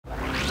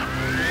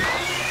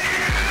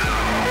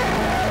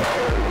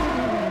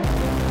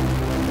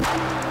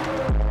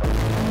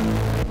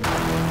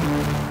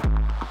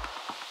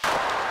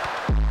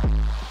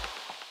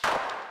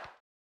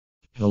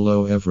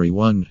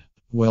everyone,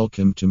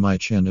 welcome to my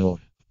channel.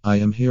 I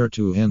am here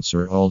to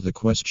answer all the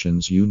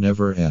questions you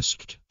never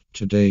asked.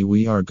 Today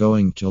we are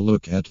going to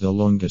look at the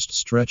longest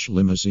stretch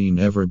limousine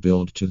ever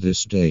built to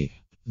this day.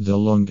 The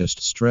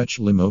longest stretch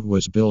limo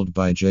was built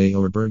by J.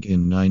 Oberberg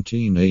in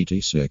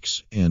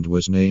 1986 and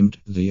was named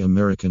the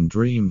American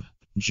Dream.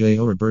 J.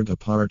 Oberberg,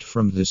 apart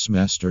from this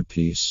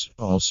masterpiece,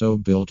 also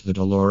built the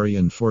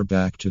DeLorean for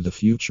Back to the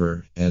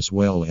Future, as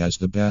well as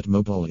the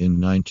Batmobile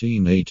in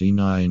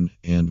 1989,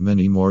 and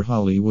many more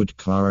Hollywood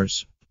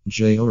cars.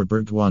 J.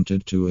 Oberberg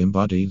wanted to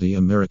embody the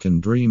American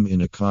dream in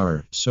a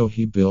car, so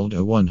he built a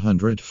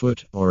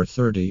 100-foot or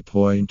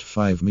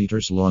 30.5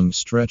 meters long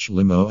stretch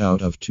limo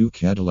out of two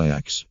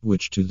Cadillacs,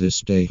 which to this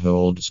day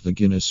holds the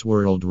Guinness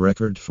World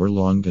Record for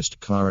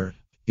longest car.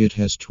 It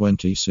has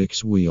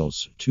 26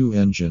 wheels, 2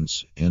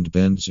 engines, and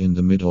bends in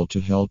the middle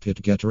to help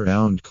it get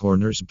around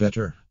corners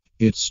better.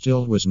 It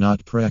still was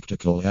not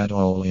practical at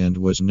all and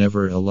was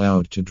never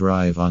allowed to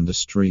drive on the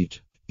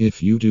street.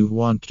 If you do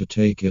want to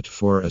take it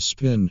for a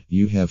spin,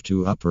 you have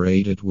to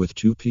operate it with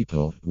 2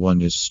 people.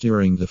 One is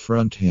steering the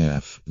front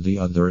half, the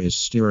other is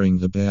steering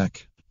the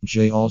back.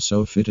 Jay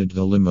also fitted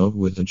the limo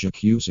with a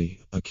jacuzzi,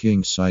 a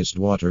king-sized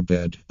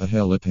waterbed, a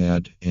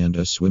helipad, and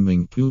a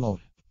swimming pool.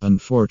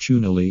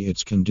 Unfortunately,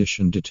 its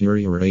condition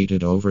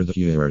deteriorated over the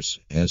years,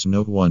 as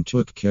no one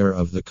took care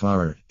of the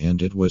car,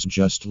 and it was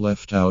just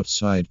left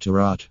outside to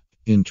rot.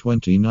 In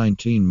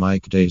 2019,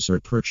 Mike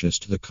Dazer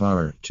purchased the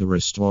car to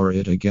restore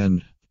it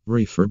again.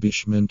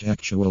 Refurbishment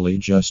actually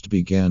just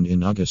began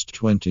in August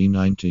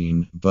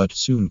 2019, but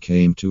soon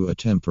came to a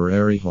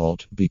temporary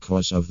halt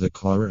because of the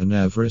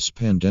coronavirus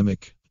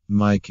pandemic.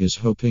 Mike is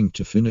hoping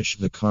to finish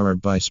the car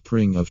by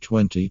spring of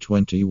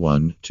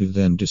 2021 to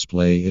then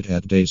display it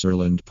at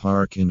Daserland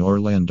Park in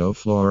Orlando,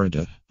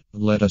 Florida.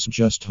 Let us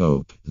just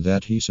hope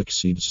that he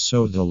succeeds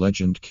so the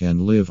legend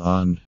can live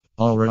on.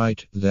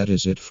 Alright, that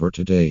is it for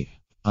today.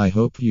 I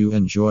hope you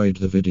enjoyed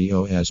the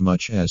video as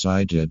much as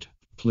I did.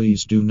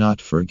 Please do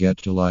not forget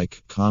to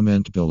like,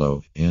 comment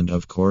below, and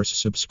of course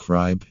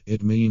subscribe.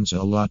 It means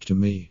a lot to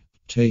me.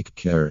 Take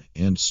care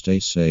and stay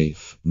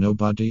safe.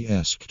 Nobody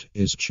asked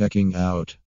is checking out.